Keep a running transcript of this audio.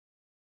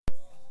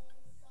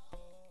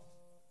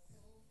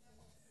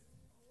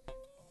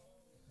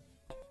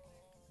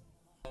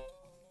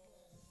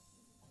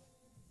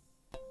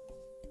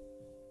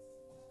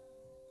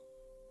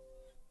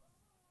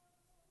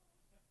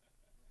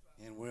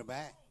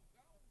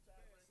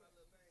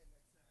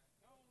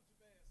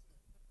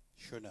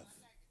Sure enough.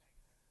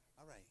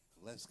 All right,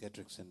 let's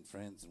Getrex and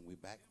friends, and we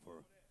back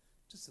for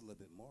just a little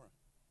bit more.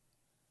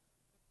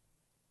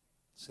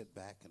 Sit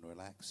back and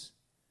relax.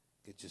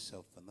 Get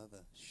yourself another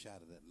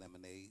shot of that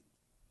lemonade.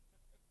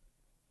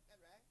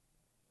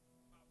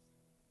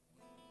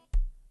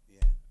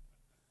 Yeah,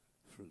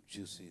 fruit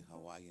juicy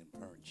Hawaiian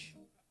punch.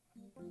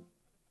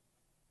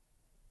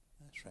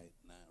 That's right.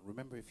 Now,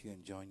 remember, if you're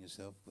enjoying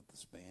yourself with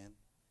this band,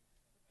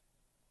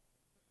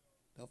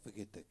 don't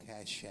forget to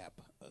Cash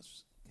App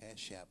us.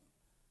 Cash App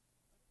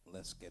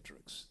Let's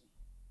Getrex.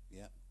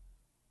 Yep.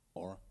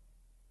 Or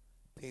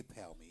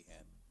PayPal me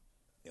at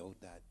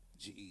L.GETTRIDGE.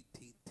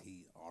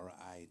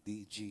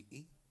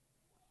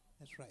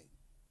 That's right.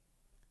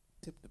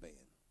 Tip the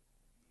band.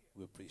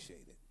 We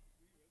appreciate it.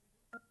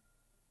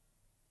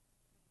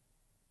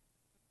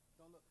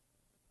 Don't look.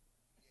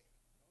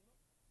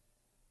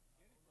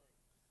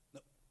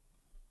 No.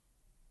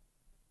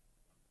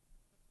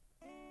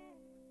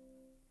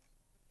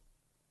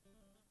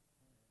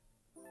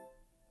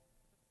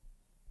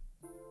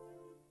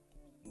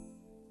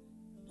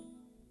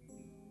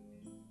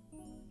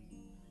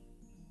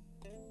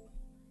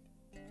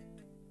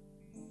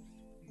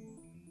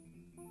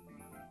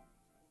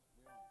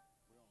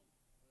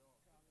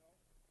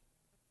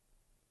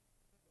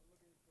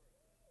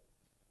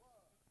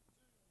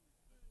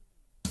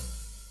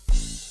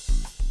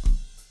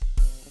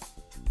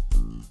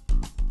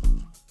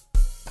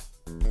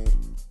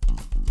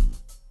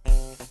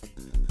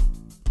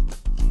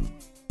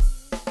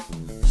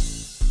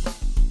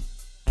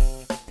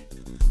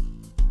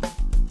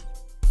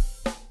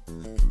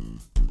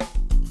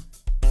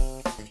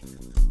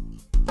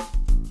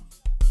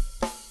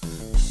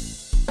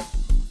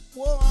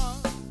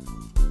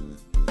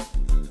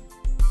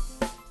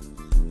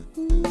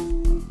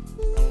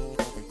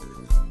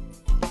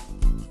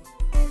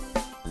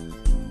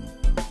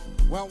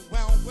 Well,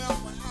 well, well,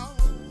 well.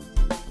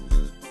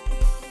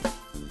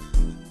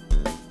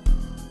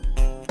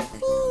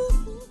 Ooh.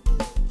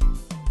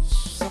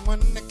 Someone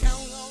to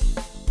count on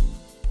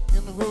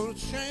in the world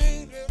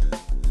changes.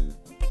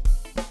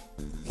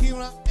 Here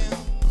I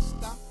am,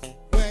 stop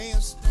where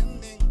you're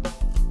standing.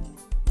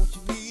 What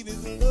you need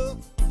is love.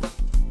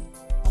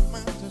 I'm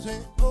meant to say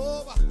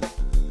over.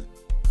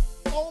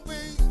 Oh,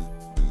 baby,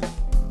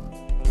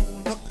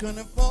 I'm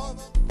looking for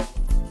them.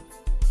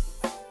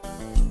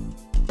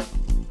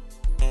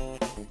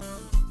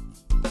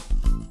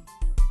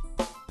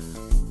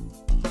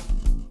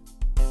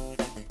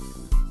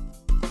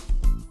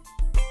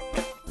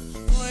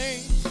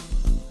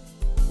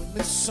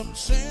 Some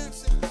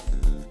chances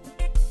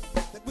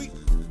that we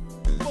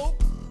both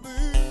be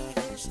in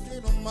a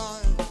state of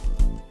mind.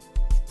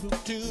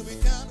 Prove to be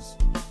honest,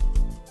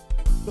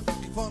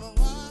 looking for the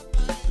right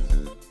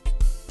thing.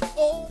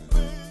 Oh,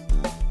 baby,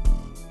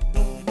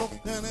 don't look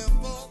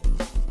anymore.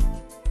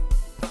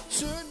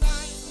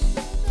 Tonight,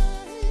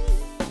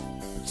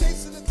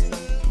 chasing it to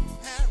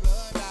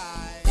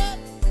paradise.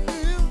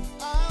 You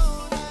all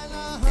night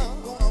long,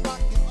 gonna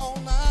rock it all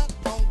night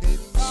long, day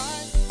and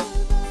night.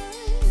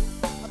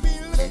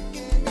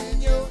 Looking in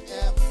your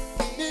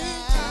empty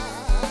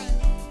eye.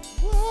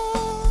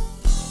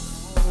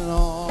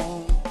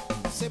 Whoa,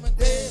 7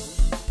 days,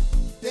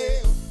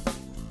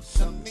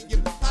 something you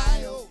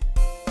file.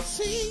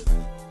 See,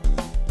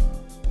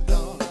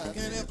 don't look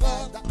any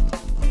further.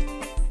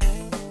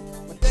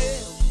 But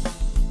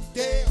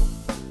Dale,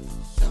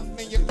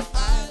 something you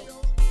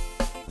file.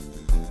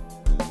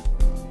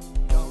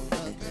 Don't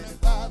look any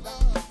further.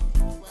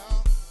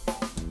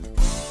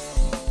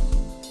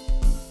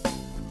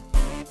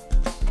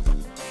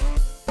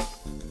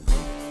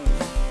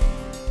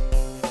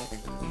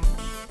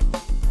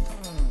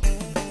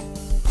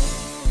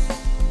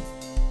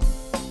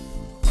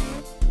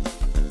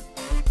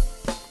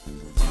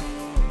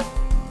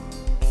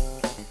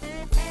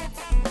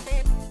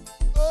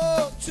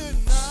 Well,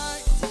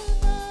 tonight,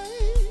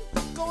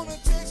 gonna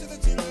take you to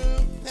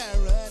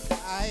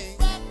paradise.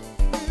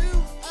 You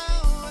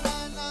all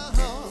night long,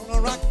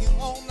 gonna rock you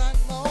all night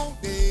long,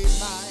 day and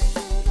night.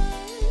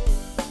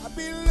 I'll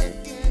be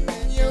looking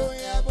in your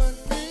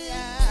ebony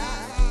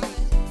eyes.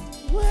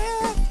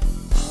 Well,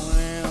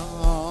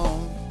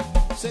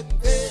 said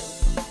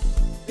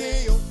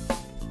Dale,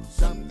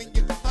 something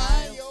you can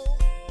find.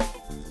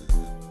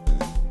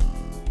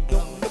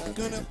 Don't look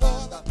any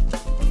further.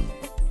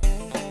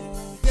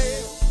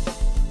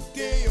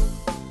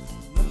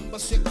 Number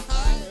 6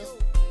 high.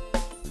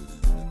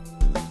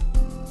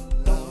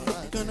 Don't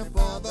look any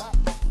further.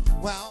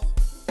 Well,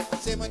 I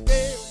say my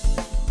Dale,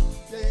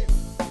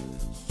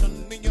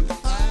 something you can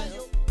find.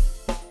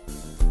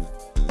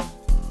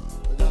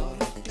 Don't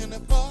look any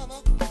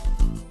further.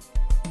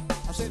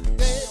 I said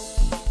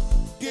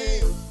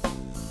Dale,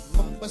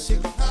 number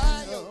 6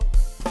 high.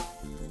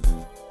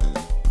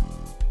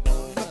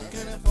 Don't look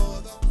any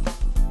further.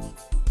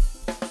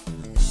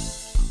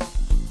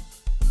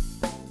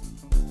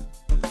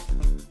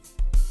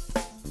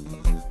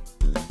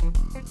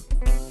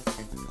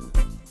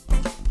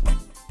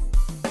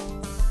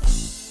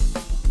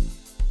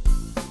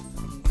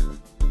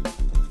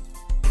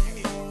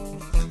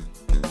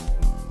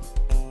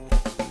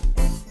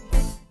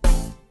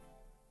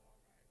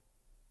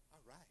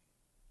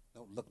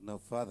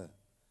 further.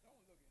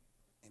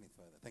 Any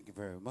further. Thank you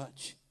very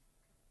much.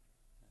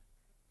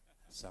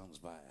 Songs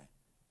by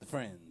the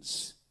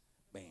Friends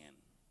Band.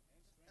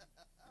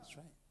 That's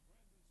right.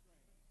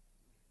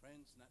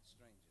 Friends, not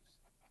strangers.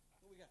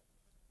 Who we got?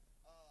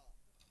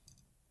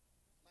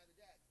 Michael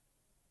Jackson.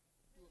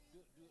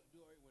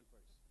 Do Ari win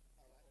first.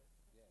 All right.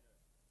 Yeah.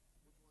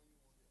 Which one you want to hear?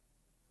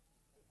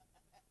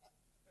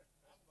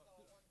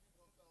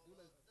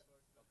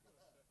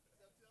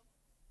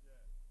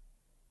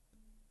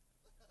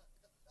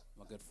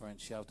 My good friend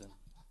Shelton.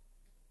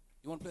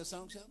 You want to play a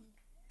song, Shelton?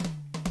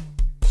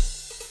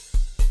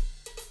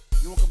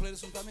 You want to play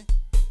this one for me?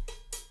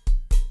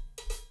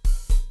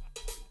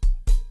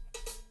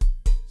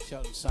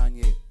 Shelton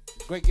Saunier.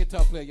 Great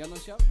guitar player. Y'all know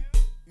Shelton?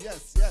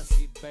 Yes, yes.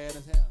 He bad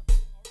as hell.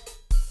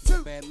 He's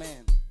a bad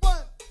man. 1,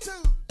 2,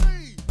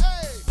 3,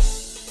 hey!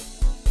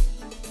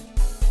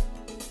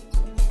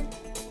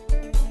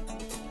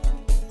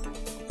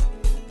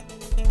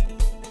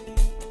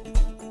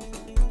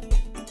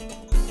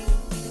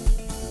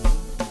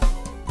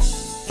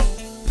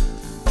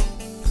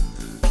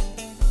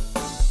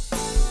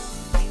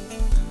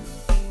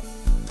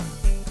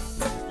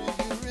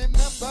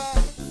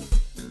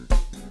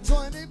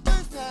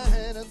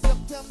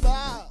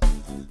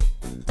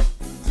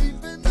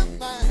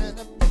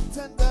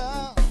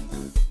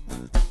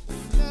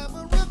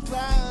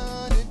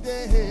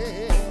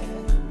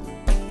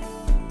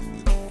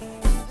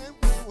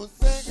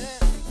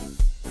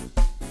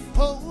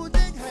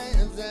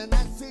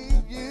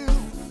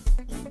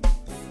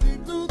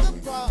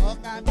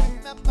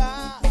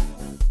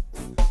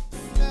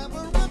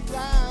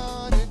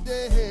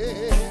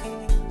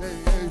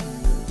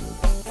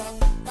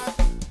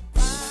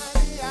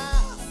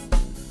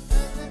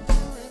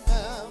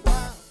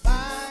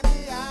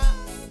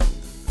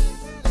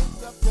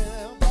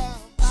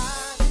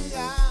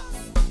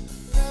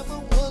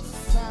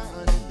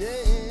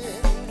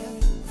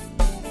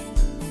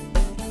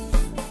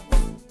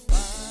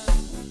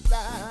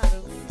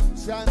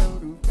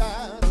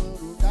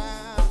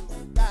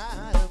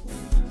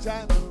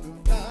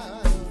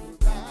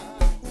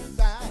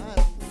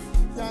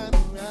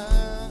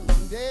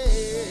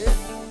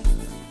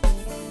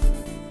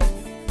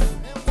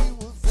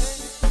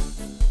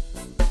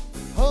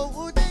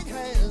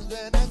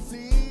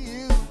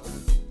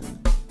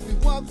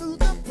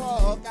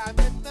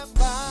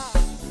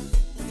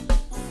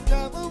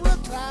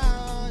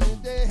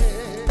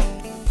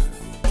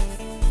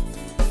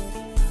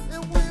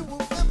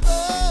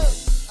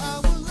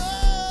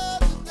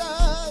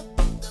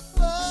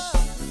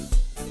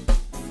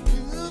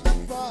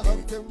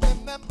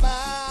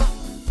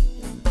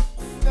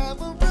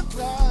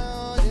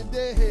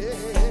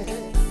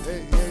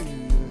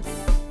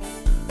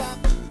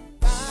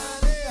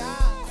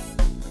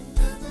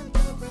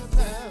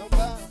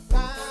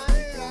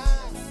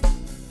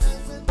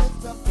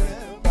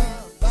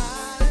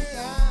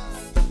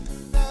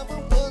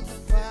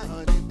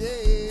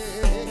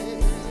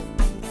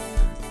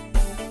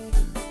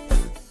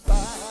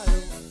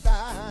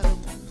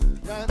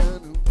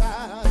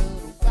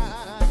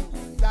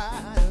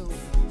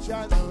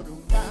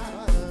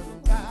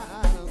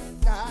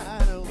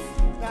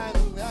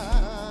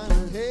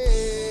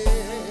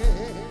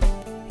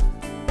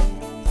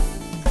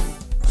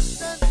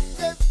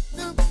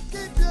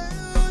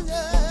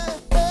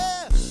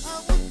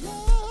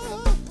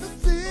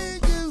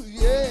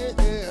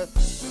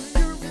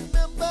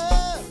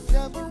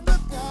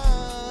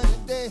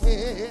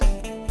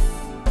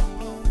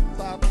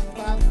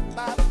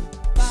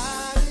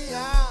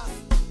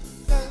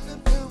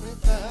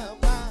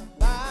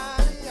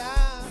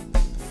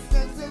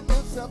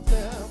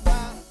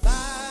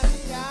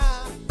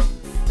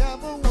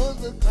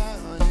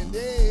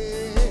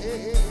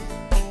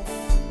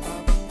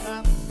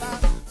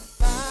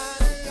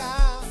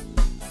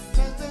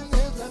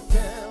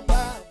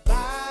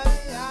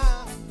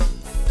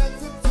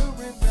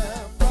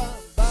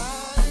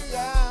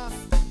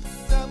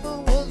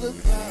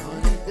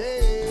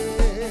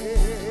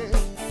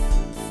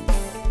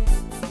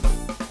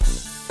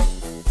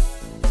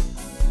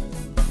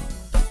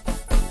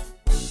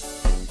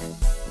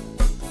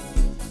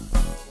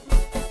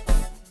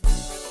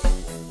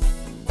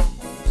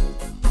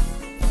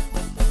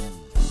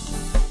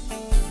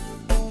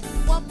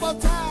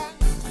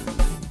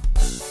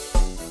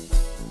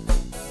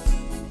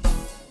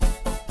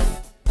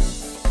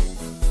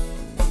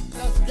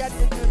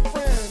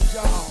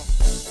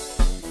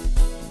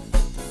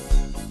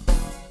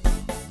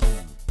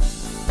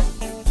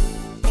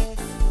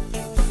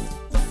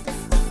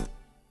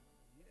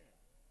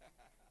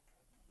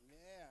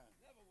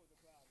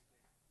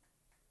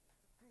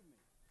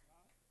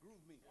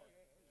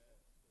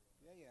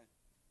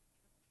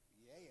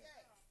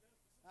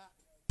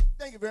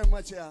 Thank you very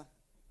much, y'all.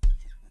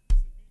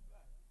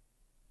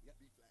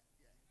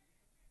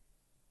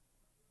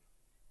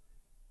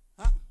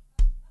 Huh?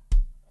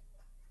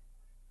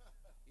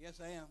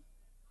 Yes, I am.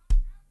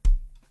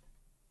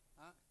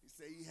 Huh? You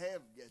say you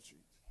have Getrex.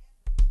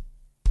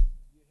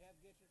 You have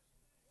Getrex?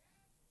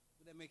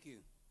 What that make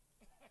you?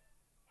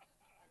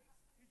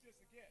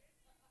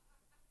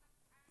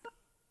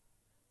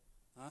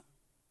 Huh?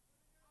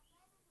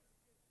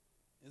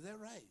 Is that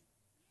right?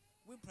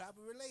 We're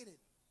probably related.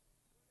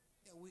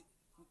 Yeah,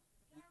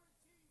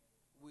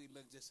 we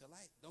look just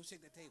alike. Don't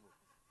shake the table.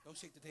 Don't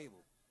shake the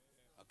table.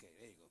 Okay,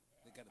 there you go.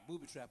 They got a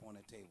booby trap on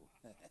that table.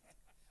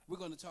 We're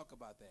going to talk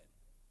about that.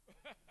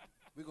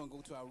 We're going to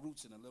go to our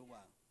roots in a little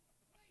while.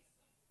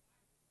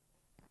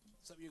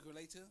 Something you can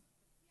relate to?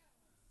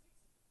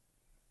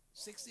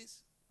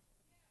 60s?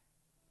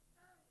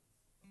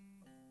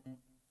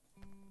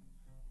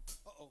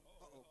 Uh-oh,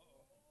 uh-oh.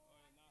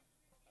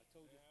 I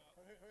told you.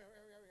 Hurry.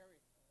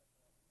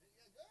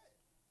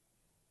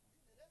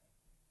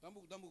 Don't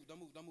move.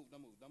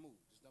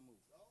 Just don't move.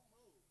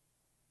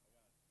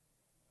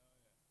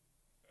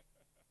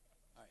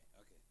 All right,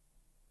 okay.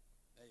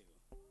 There you go.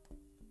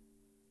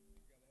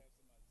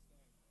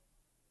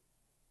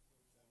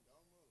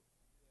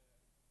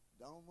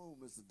 Don't move,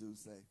 Mr.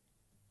 Duce.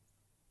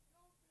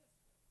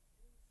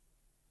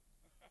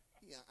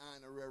 He an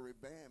honorary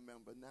band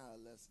member now,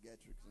 Les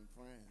Getrex and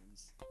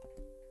Friends.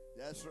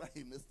 That's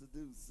right, Mr.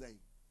 Duce.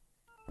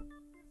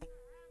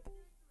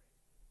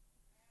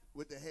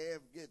 With the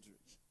half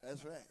Getrex.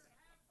 That's right.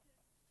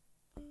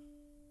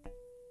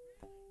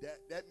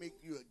 That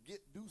make you a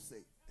Get Duce.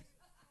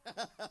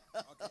 Okay.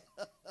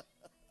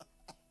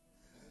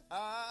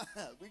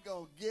 We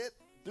gonna get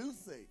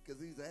Duce,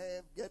 because he's a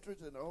half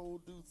Getrex and a whole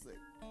Duce.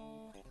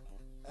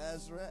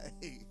 That's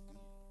right.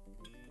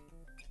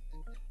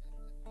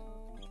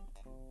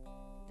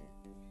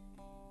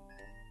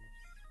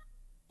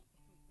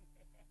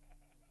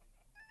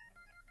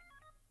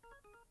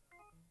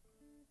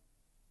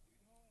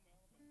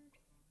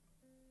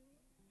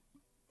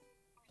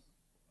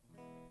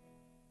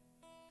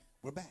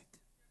 We're back.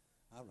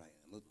 All right,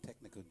 a little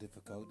technical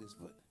difficulties,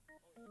 but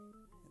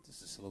just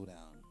to slow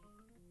down.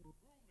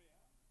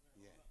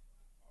 Yeah.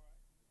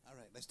 All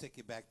right, let's take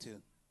you back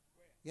to,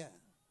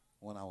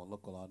 one of our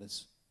local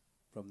artists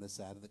from this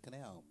side of the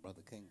canal,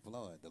 Brother King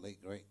Floyd, the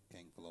late, great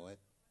King Floyd.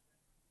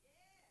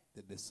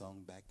 Did this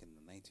song back in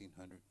the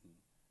 1900s.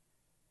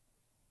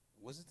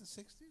 Was it the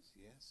 60s?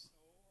 Yes.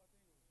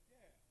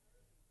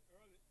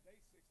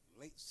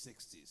 Late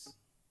 60s.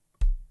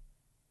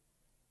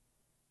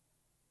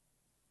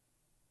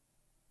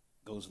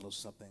 Goes a little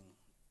something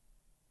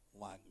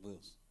like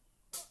this.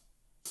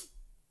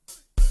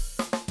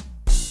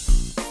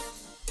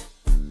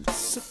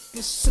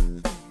 Sucky.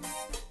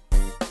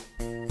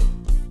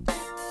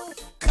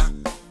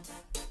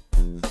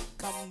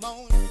 Come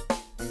on.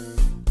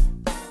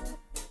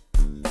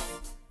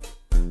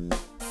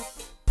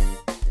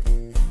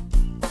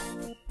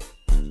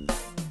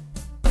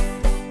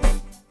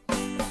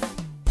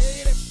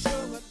 Hey,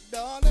 sugar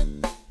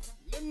darling,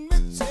 let me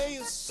tell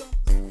you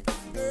something,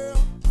 girl.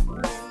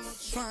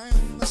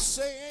 Trying to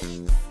say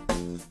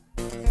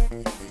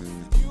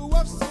you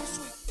are so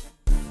sweet,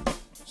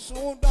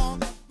 so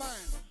darn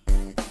fine.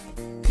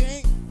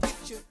 Can't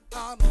get you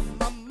out of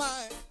my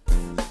mind.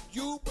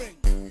 You bring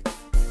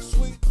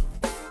sweet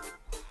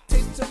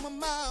taste to my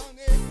mouth,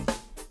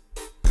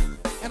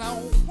 and I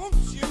want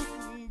you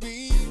to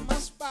be my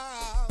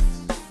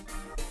spouse,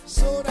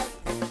 so that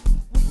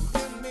we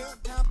can live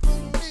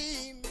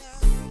happily now.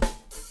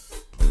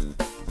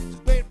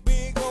 This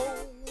big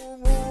old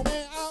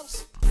rooming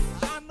house.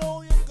 I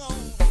know you're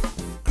gonna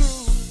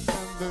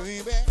groove,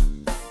 baby.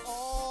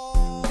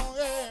 Oh,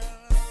 yeah.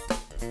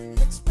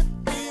 Makes me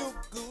feel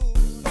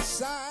good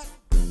inside.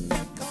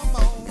 Come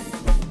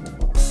on.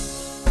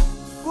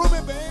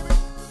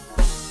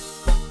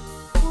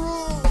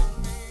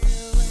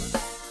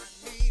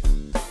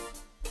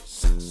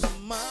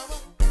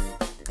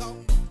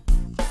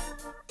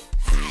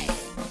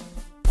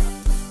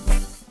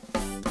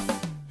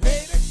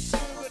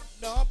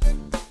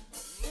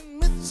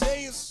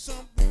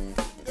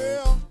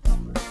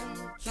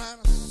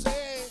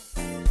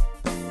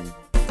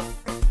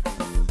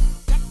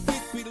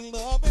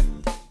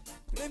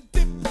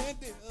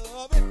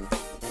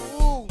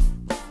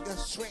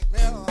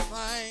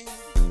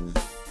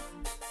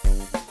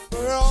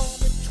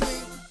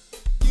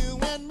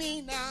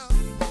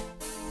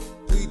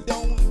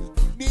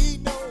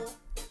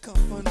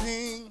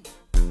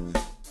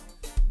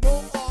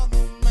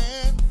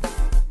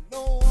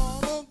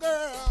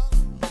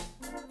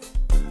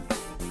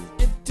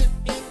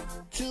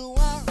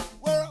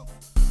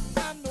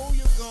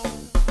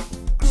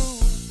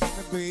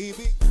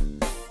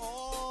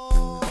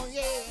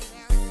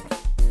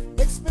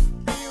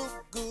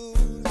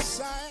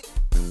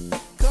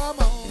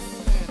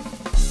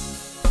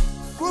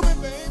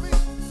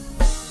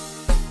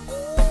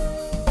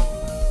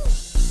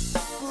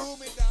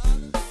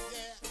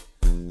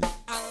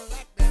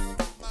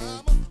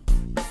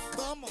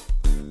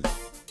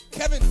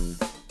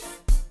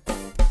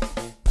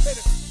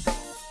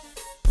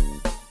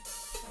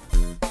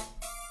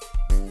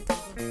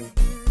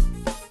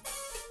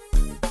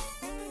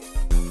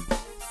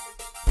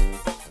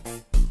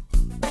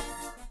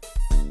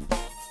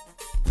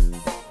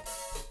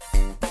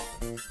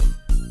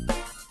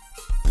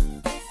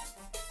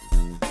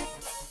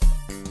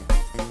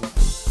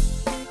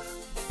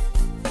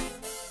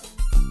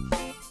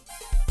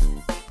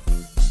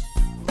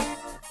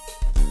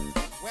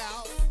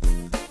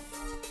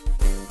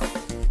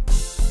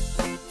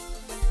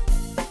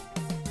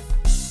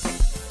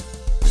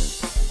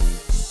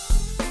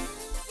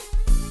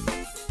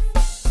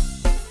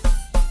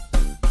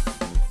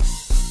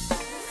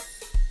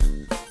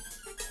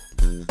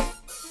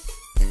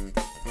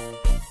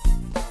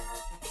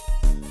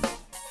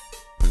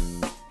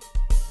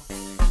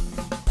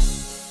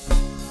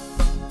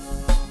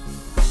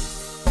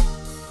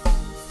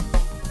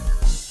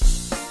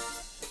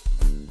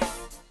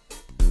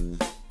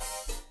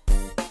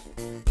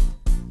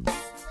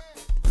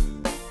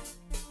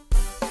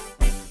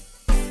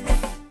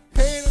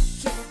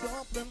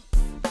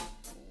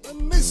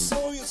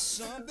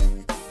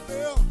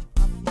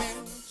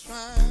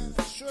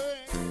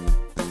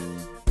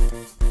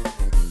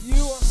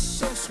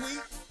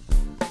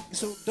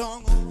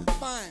 doggone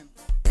fine.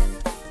 I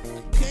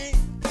can't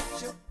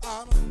get you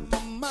out of my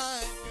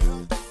mind,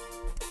 girl.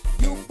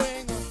 You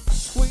bring a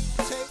sweet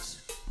taste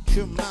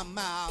to my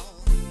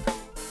mouth.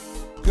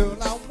 Girl,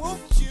 I want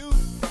you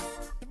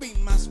to be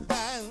my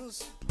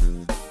spouse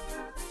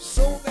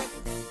so that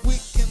we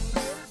can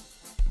live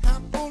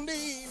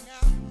happily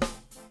now.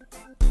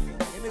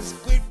 In this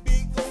great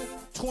big old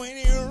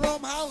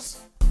 20-room house,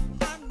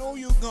 I know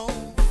you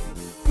gon'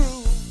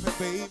 groove me,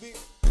 baby.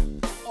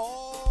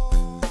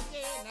 Oh,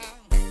 yeah, now.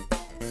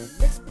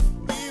 Makes me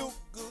feel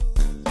good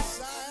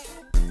inside.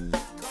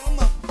 Come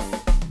on.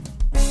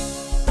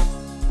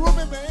 Groove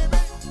me, baby.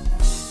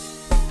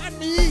 I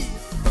need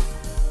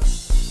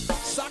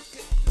sock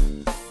it,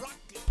 rock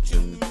it to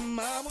me,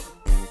 mama.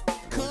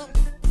 Come,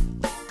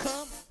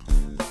 come,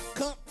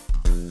 come,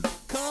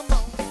 come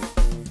on.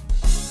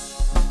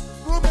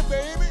 Groove me,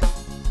 baby.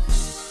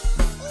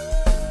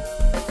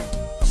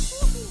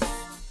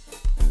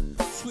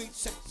 Sweet,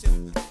 sexy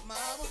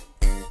mama.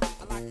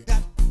 I like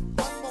that.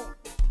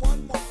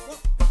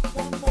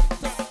 One more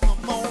time.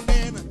 Come on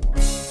in.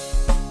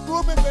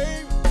 Groove me,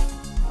 baby.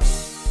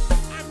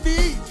 I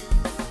need you.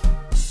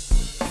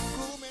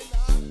 Groove me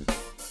now.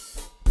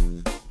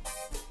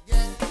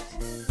 Yeah.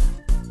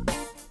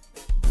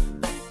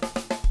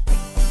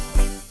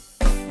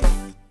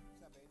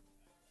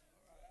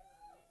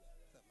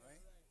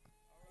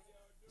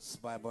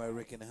 Spy Boy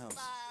Rick in the house.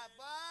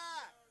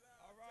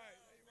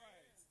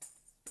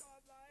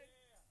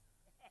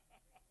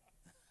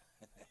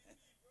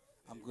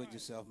 I'm good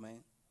yourself,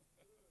 man.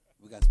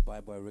 We got Spy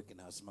Boy Rick in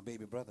the house. My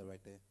baby brother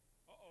right there.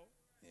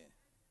 Yeah.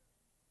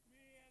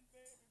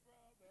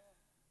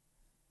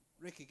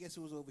 Ricky, guess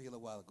who was over here a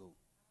while ago?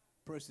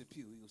 Percy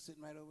Pugh. He was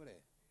sitting right over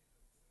there.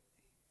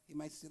 He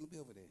might still be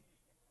over there.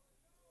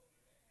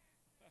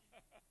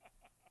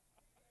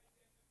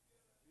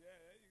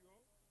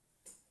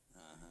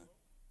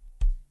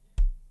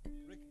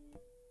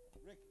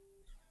 Ricky,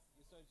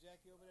 you saw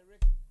Jackie over there,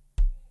 Ricky?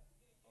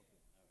 Okay,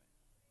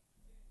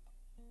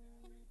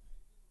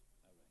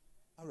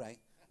 all right.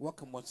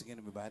 Welcome once again,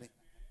 everybody.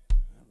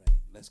 All right,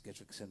 let's get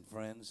Getrex and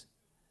friends.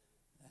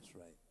 That's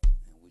right.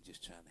 And we're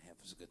just trying to have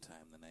us a good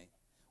time tonight.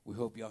 We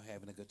hope y'all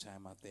having a good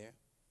time out there.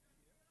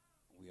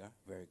 We are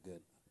very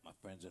good. My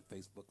friends on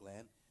Facebook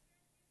land,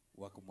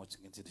 welcome once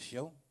again to the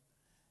show.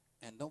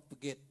 And don't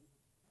forget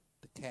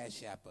to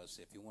Cash App us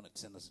if you want to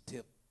send us a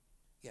tip.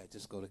 Yeah,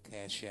 just go to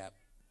Cash App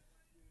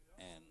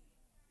and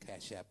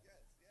Cash App.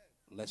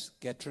 Let's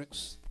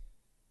Getrex.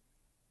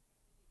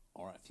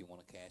 Or if you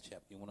want to Cash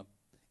App, you want to,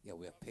 yeah,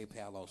 we have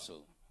PayPal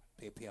also.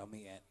 PayPal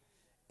me at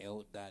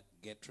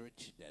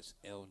l.getridge. That's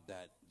l.gettridge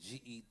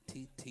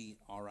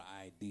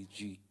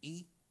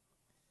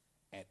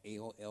at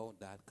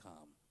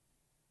aol.com.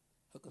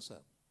 Hook us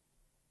up.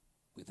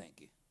 We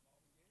thank you.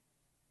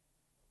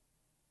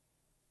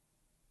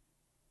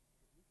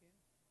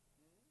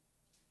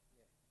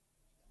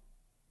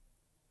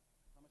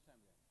 How much time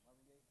do you have?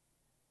 Marvin Gaye?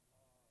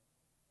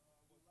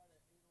 We're right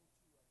at 8:02 right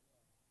now.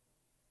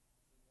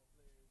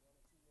 So we're going to play 1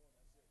 or 2 more,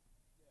 that's it.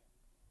 Yeah.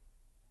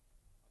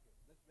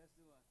 Okay, let's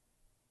do a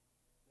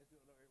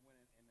little Earth,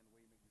 Wind and then the way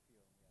you make me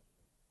feel on the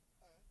afternoon.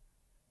 All right.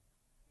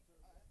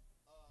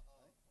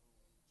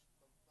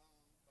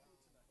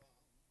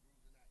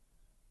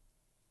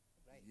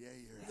 Right. Yeah,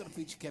 you're We're gonna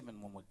feature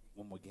Kevin one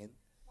more again.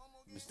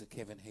 Mr.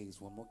 Kevin Hayes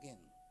one more again.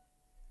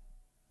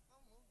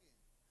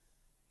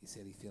 He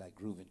said he feel like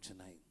grooving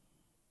tonight.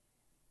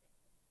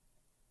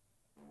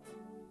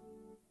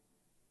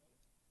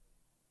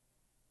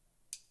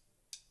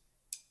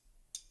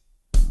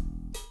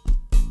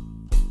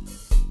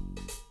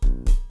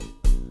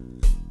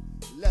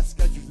 Les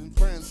Getrex and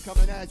friends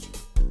coming at you.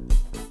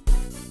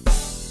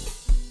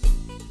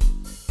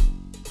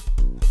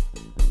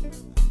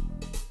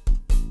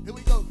 Here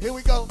we go, here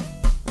we go.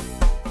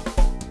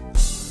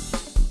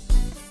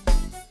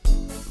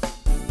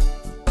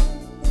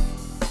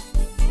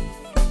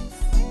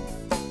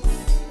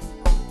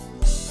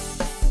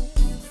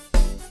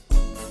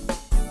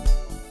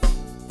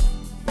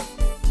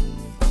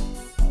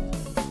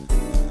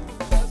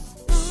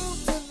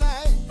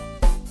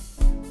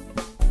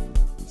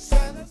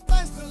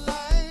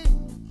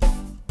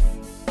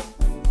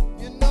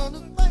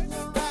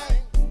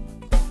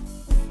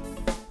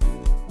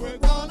 We're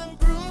gonna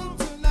groove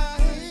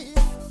tonight.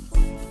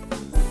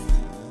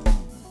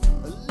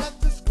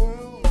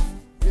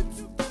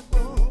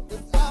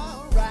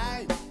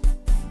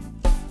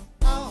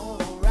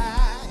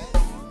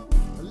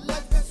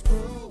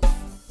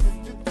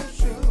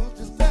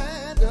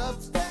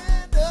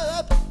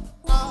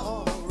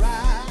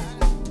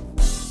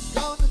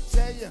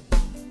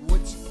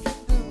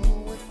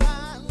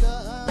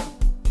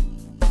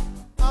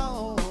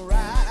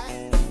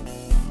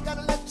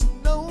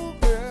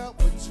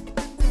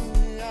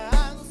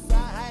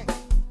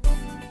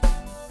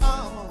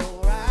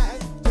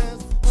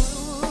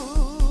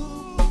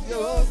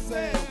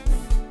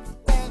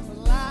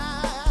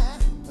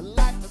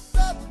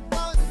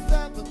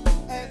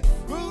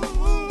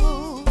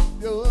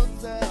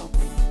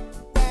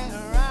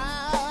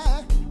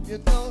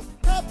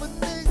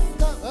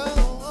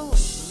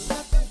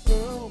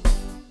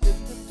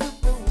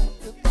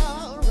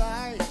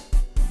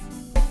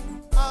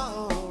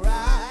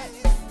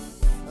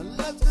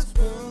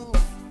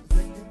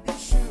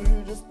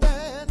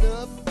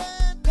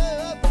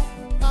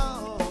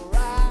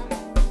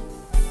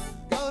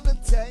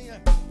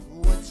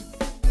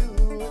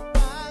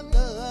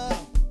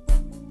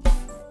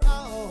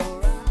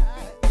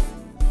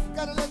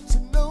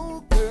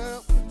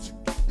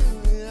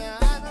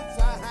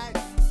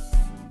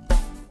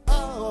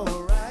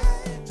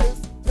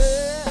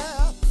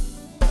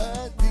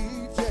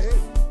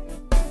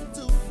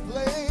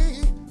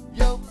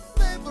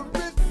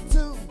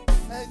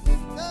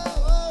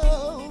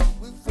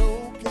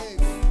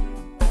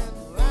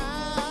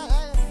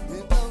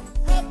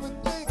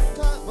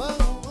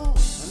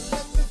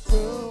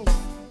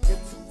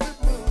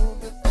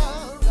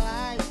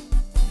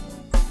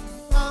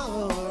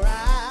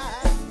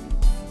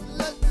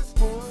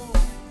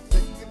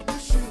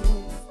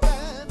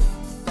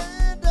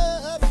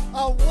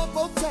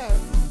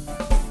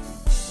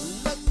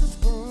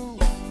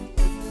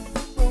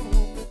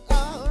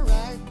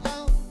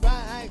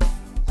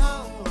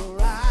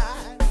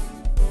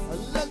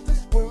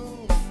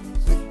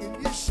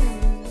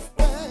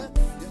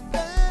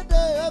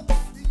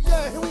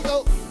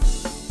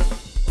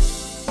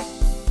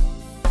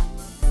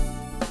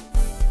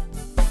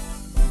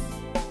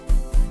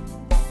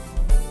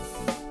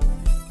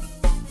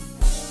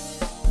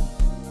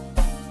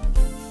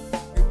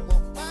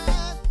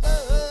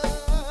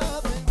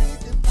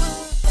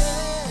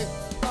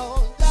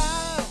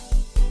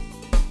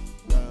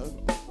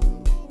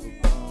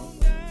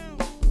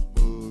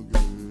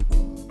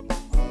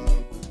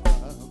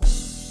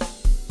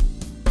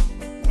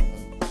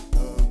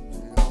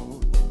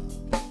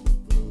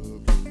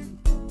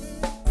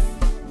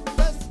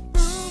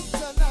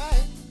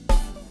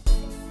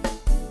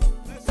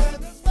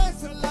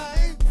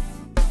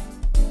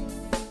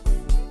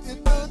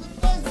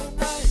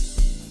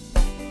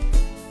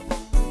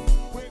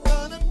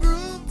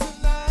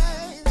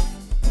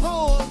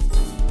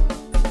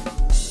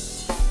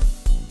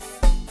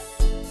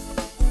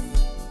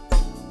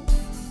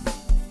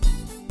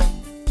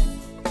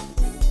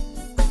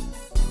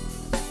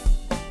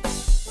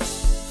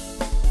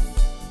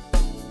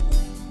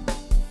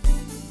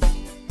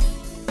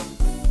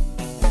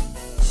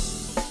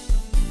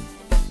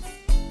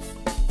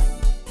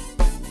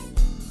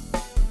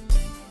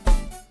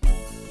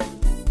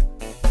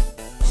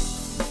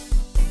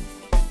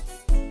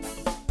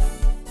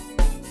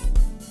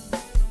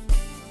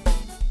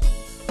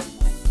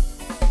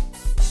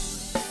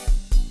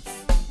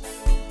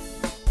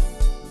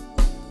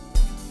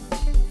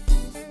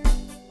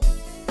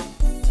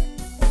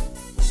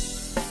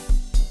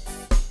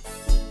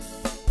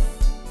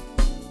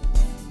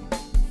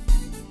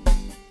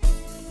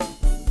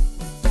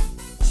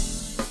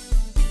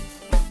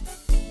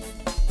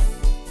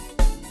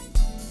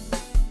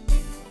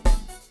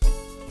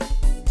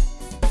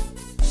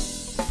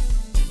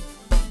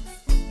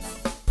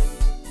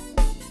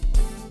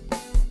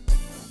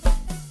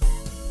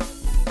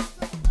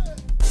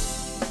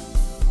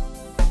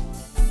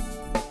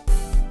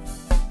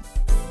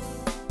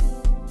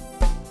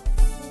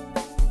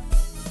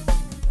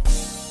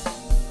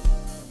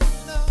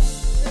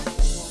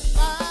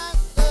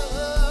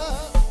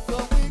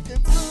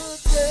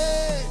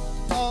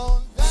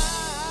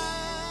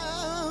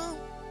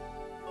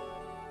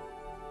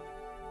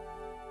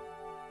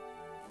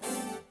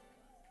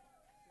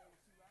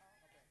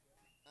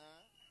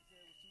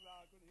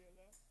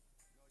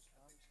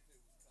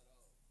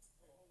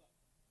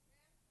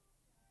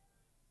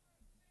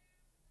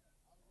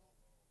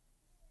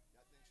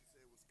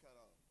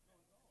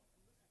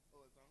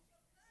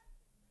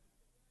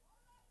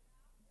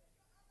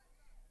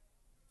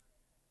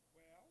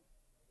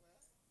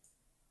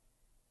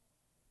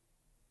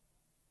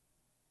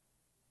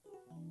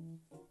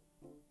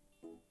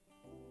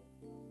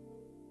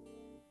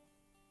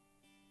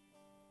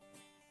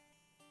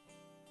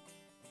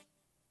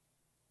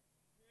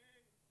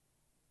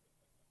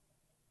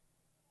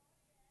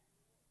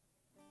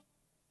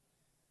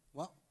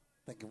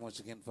 Thank you once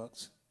again,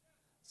 folks.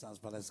 Sounds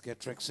about as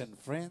Getrex and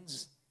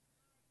Friends,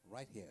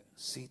 right here,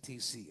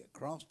 CTC,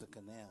 across the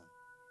canal,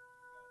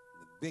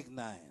 the Big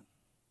Nine.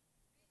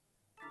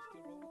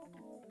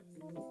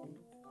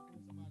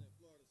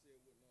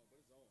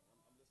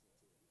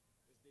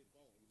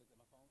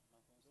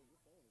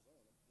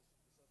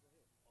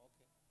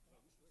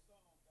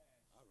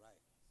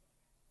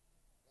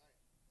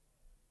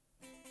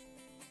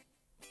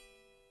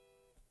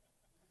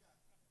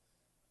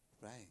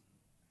 Right.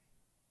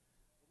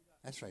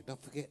 That's right.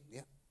 Don't forget.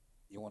 Yep.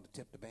 You want to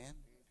tip the band?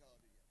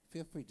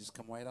 Feel free. Just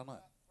come right on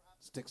up.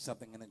 Stick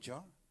something in a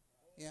jar.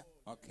 Yeah.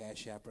 Or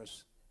Cash App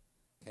us.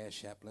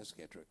 Cash App us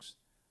Getrex.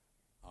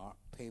 Or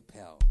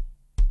PayPal.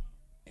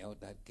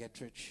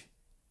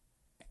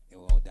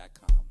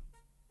 l.getrich@aol.com.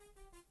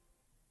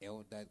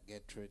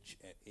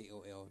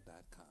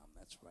 l.getrich@aol.com.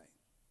 That's right.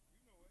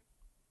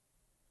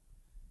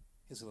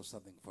 Here's a little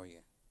something for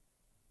you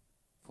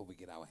before we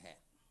get our hat.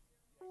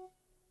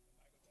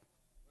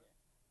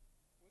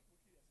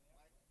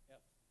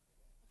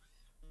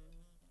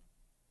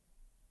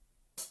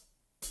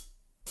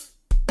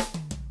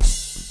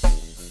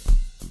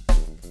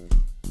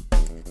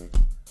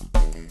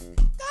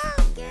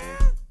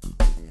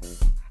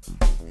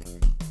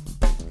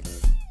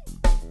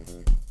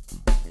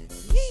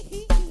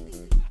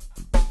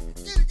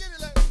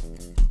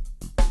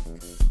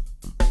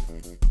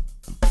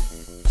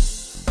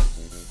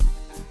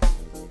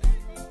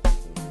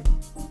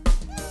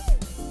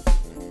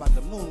 About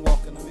the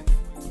moonwalk in a minute.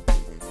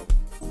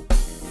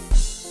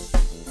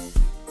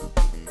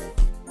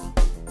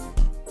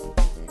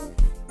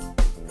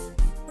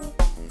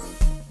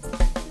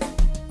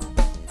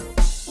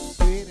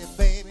 Pretty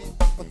baby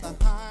with the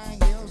high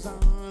heels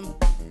on,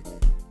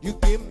 you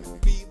give me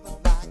fever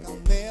like I'll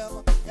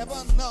never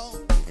ever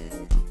know.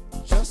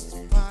 Just a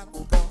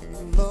product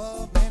of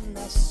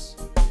loveliness.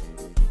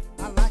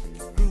 I like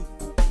your groove,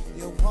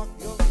 your walk,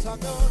 your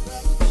talk, your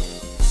dress.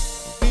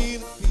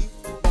 Feel it,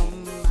 people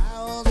from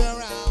miles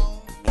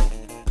around.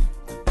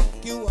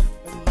 You up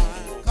in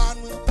my car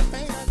with the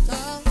painted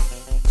tongue.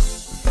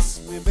 Kiss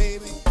me,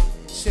 baby,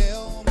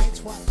 tell me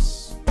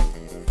twice.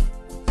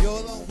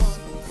 You're the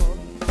one for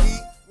me,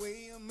 way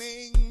you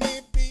make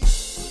me feel.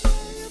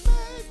 You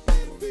make me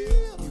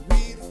feel. You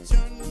really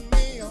turn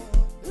me on.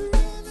 You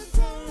really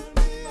turn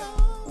me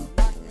on.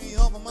 Knock me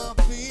off of my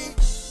feet.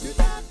 You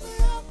knock me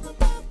off of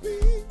my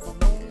feet. My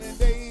lonely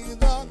days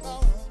are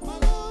gone. My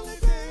lonely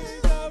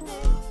days are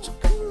gone.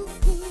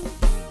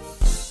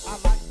 I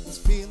like this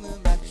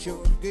feeling that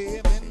you're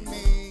giving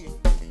me.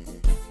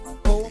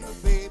 Hold me,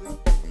 baby,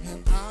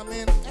 and I'm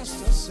in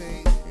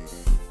ecstasy.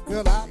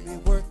 Girl, I'll be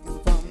working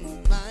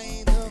from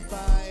 9 to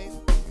 5.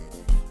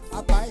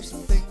 I'll buy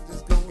some things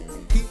that's gonna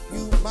keep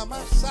you by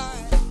my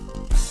side.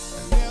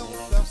 Never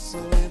felt so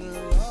in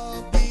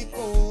love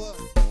before.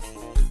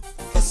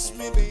 Kiss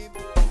me, baby,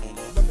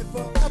 love me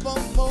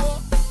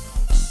forevermore.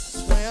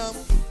 Swear I'm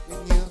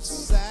keeping you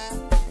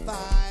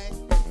satisfied.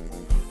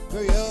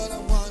 Girl, you're the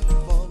one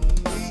for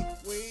me.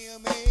 Way you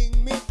make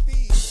me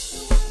feel.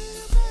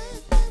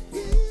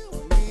 You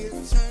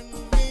really turn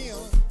me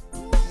on.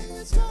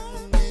 You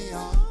turn me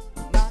on.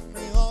 Knock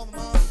me off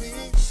my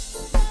feet.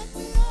 Knock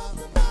me off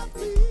my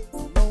feet.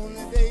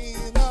 Lonely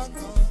days are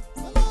gone.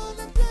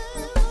 Lonely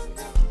days are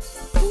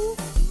gone. Ooh.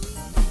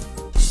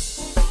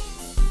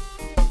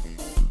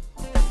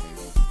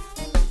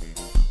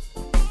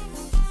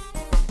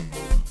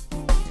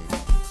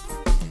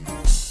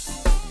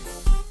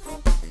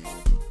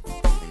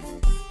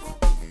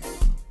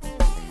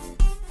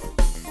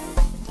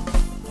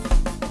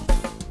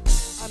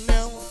 I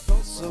never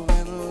felt so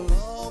in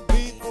love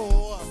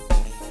before.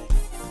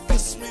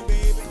 Kiss me,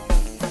 baby,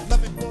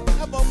 love me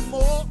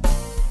forevermore.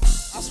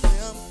 I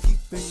swear I'm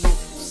keeping you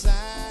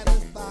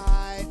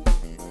satisfied.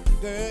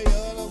 Girl,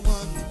 you're the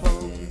one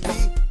for me.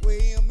 Way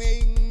you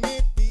make me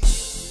feel.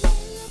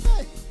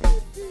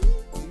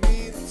 You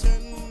really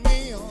turn me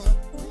on.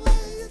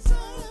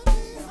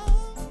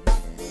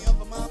 Knock me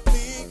off of my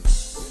feet.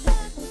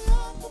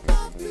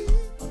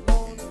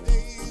 Lonely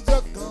days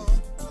are gone.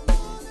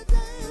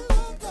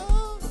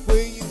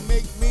 Way you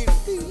make me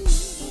feel.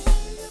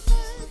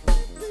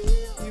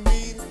 You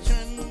really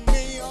turn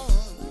me on.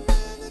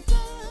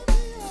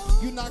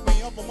 You knock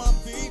me off of my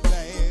feet,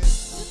 man.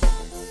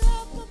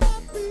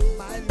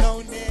 My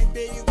lonely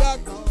days are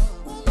gone.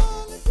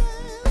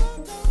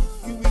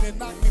 You really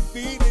knock me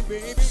feeling,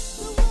 baby.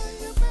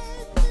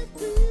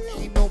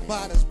 Ain't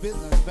nobody's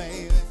business,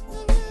 baby.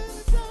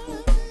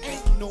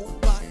 Ain't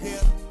nobody,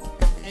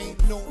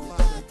 ain't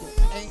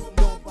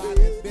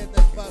nobody's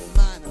business but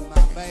mine and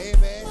my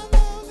baby.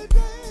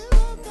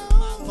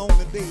 My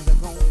lonely days are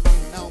gonna be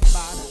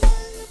nobody.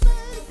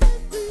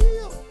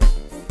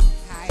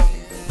 Hi,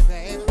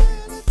 baby.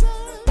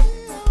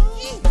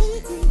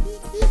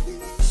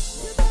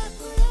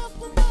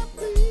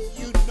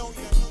 You know,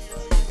 good,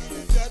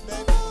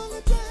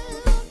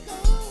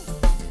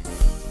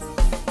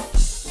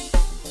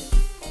 baby.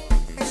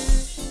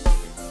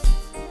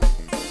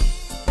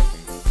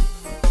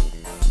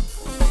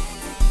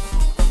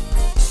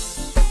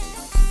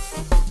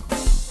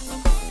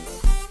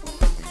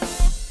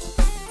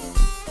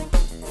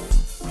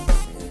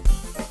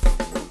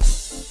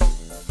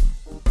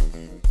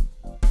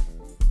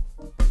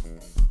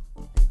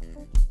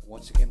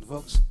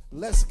 folks.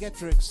 Les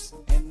Getrex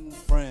and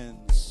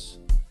friends.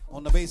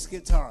 On the bass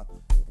guitar,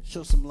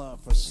 show some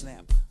love for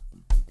Snap.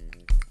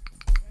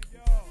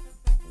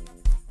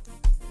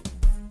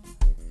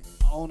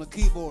 On the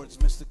keyboards,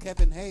 Mr.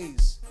 Kevin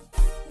Hayes.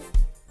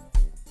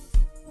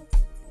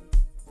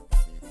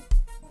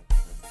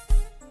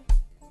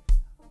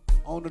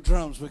 On the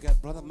drums, we got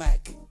Brother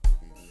Mac.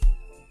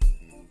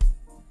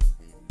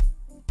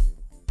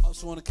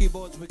 Also on the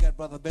keyboards, we got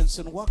Brother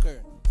Benson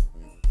Walker.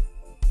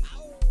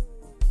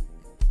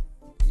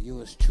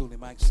 Yours truly,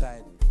 Mike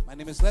Side. My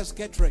name is Les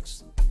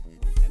Getrex,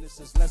 and this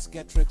is Les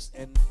Getrex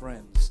and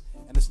Friends.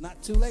 And it's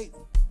not too late.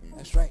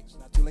 That's right. It's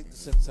not too late to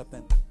send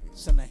something.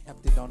 Send a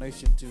hefty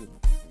donation to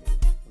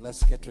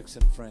Les Getrex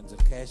and Friends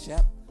at Cash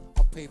App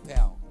or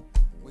PayPal.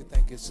 We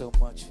thank you so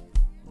much.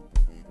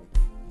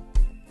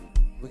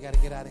 We got to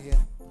get out of here,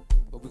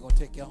 but we're going to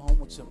take you home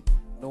with some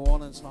New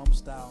Orleans home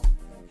style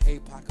Hey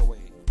Packaway.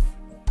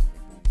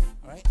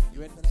 All right? You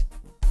ready for that?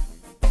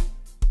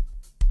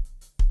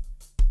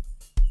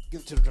 Give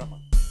it to the drummer.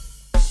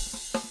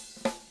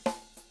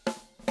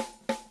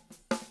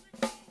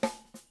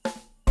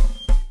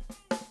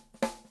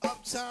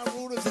 Uptown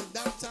rulers and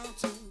downtown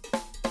too.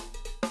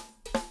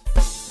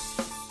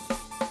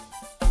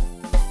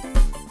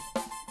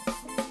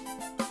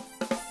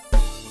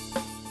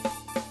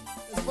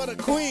 It's for the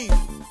Queen.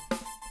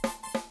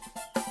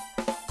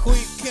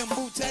 Queen Kim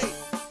Boutte.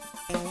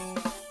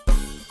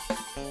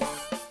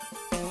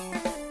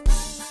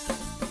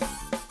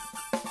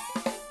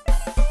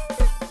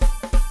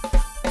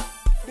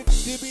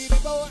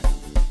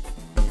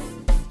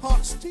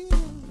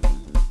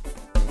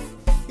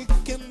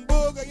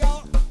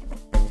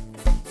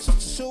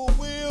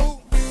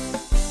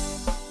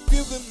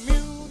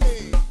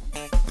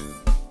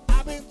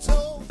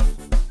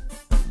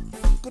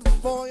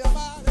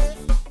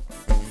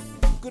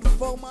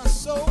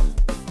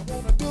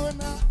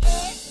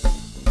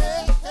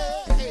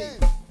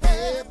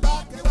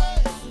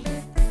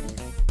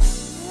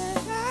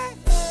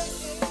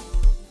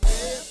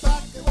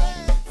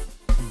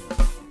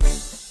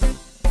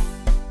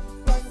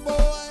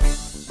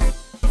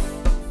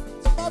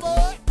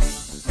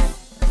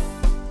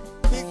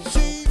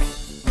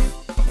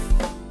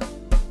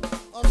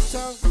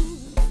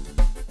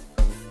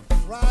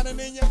 Riding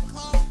in your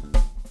car,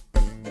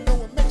 you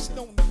know it makes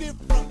no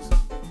difference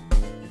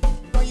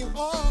where you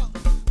are.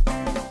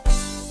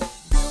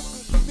 Feel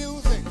good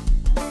music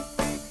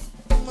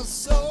in my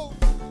soul.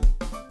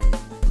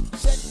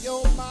 Check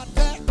your my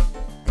back,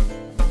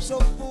 so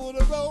full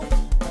of road.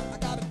 I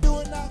gotta do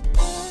it now.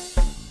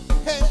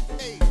 Hey,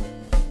 hey,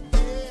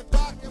 hey,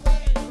 pocket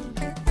way.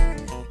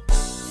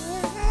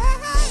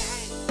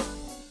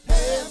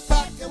 Hey,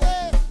 pocket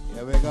way.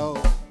 Here we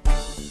go.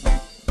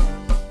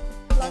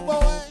 Black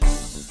boy.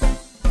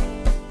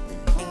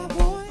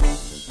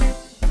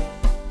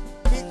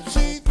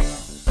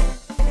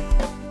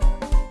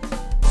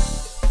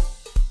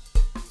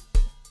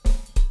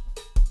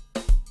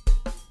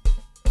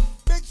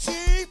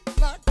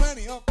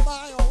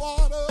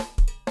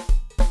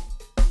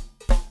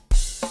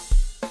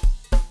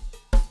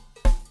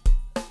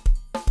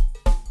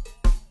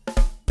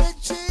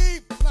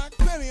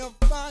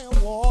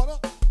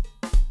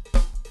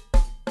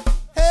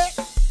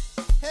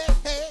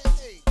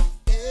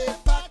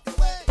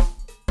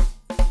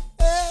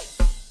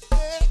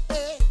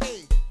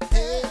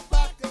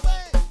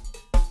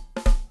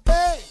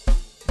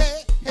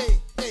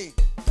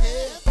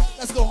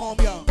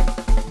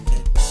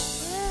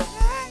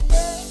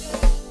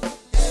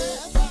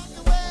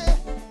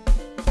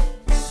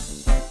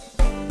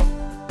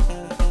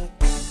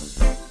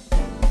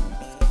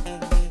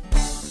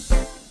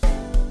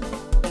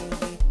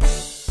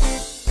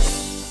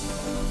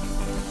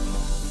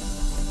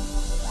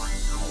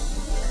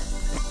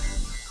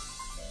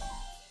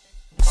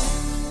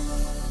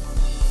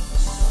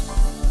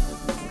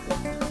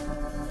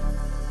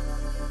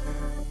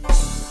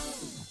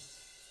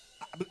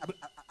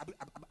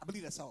 I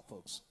believe that's all,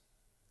 folks.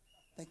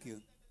 Thank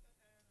you.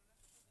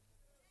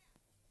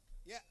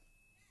 Yeah.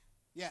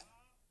 Yeah.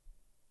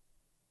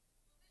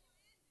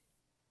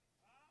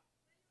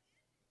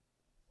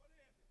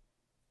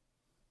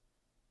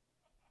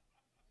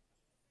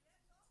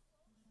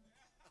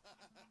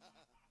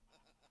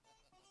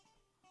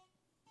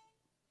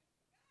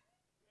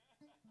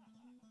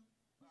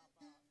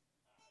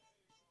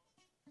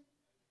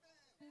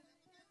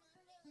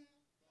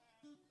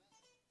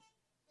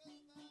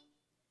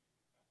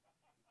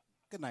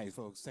 Good night,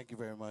 folks. Thank you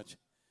very much.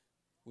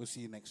 We'll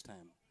see you next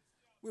time.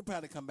 We'll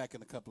probably come back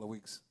in a couple of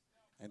weeks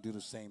and do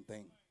the same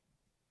thing.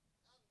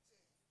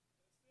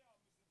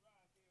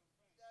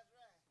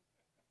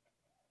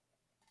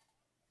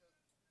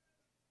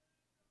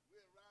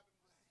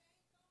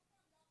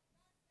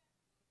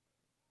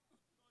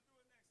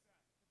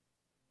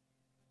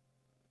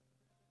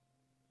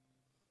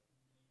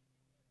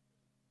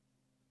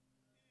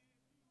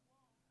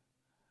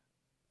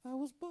 I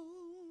was born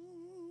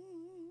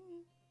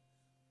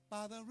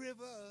by the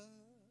river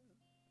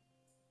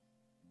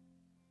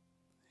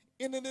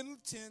in a little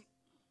tent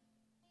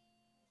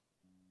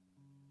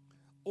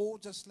Oh,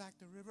 just like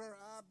the river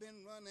I've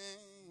been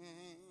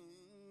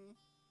running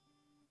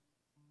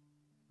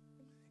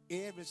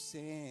ever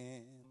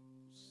since.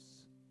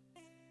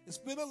 It's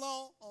been a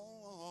long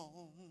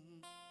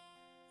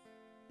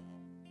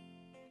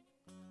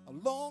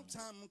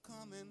time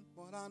coming,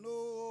 but I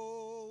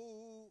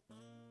know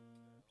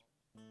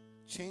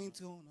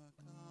change gonna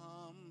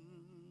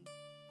come.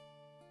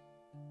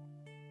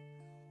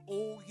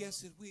 Oh,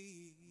 yes, it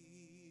will.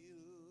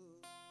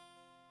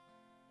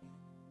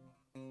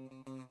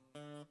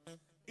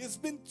 It's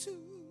been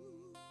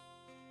too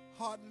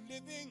hard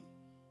living,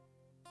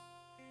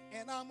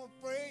 and I'm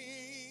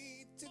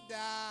afraid to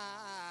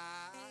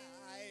die.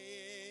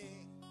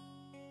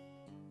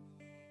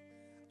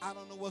 I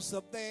don't know what's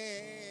up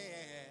there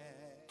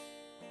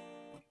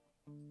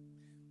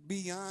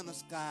beyond the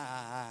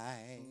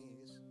skies.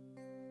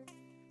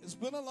 It's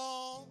been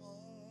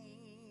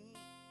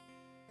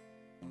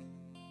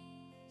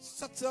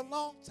such a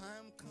long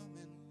time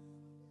coming,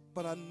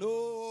 but I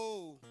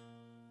know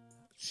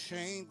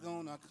change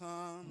gonna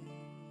come.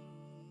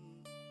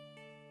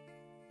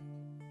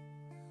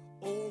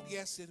 Oh,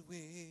 yes, it will.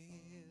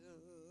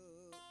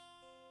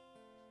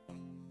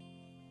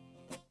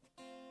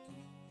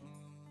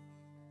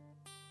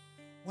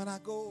 When I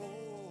go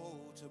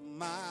to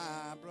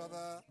my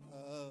brother,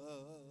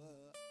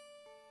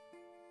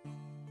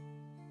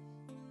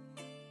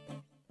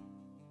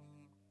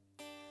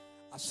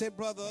 I say,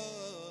 brother,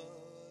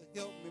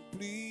 help me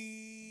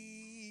please.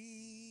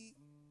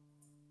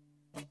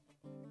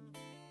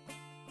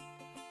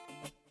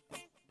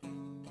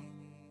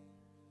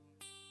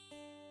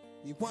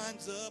 He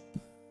winds up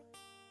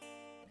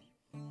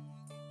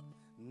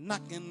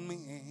knocking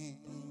me.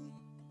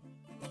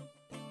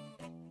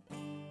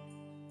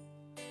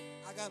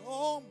 I got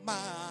on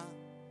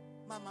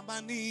my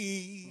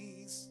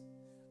knees.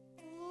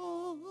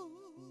 Oh,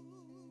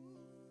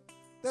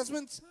 there's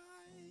been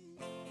time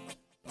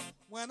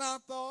when I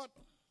thought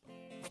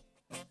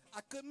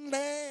I couldn't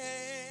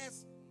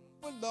last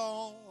for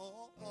long.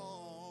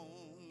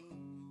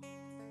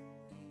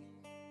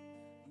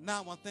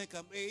 Now I think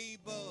I'm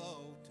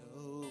able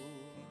to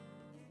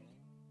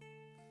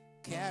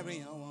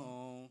carry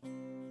on.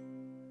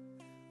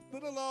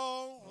 Been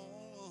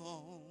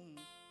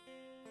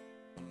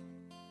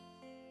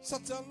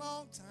such a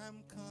long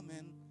time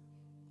coming,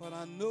 but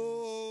I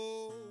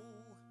know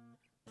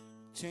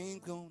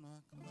change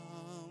gonna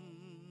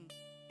come.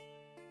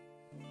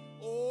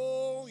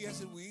 Oh,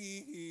 yes, it will.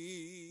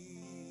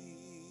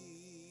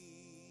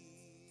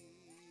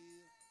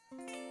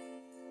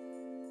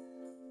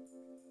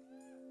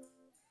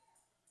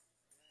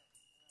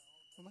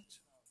 How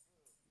much?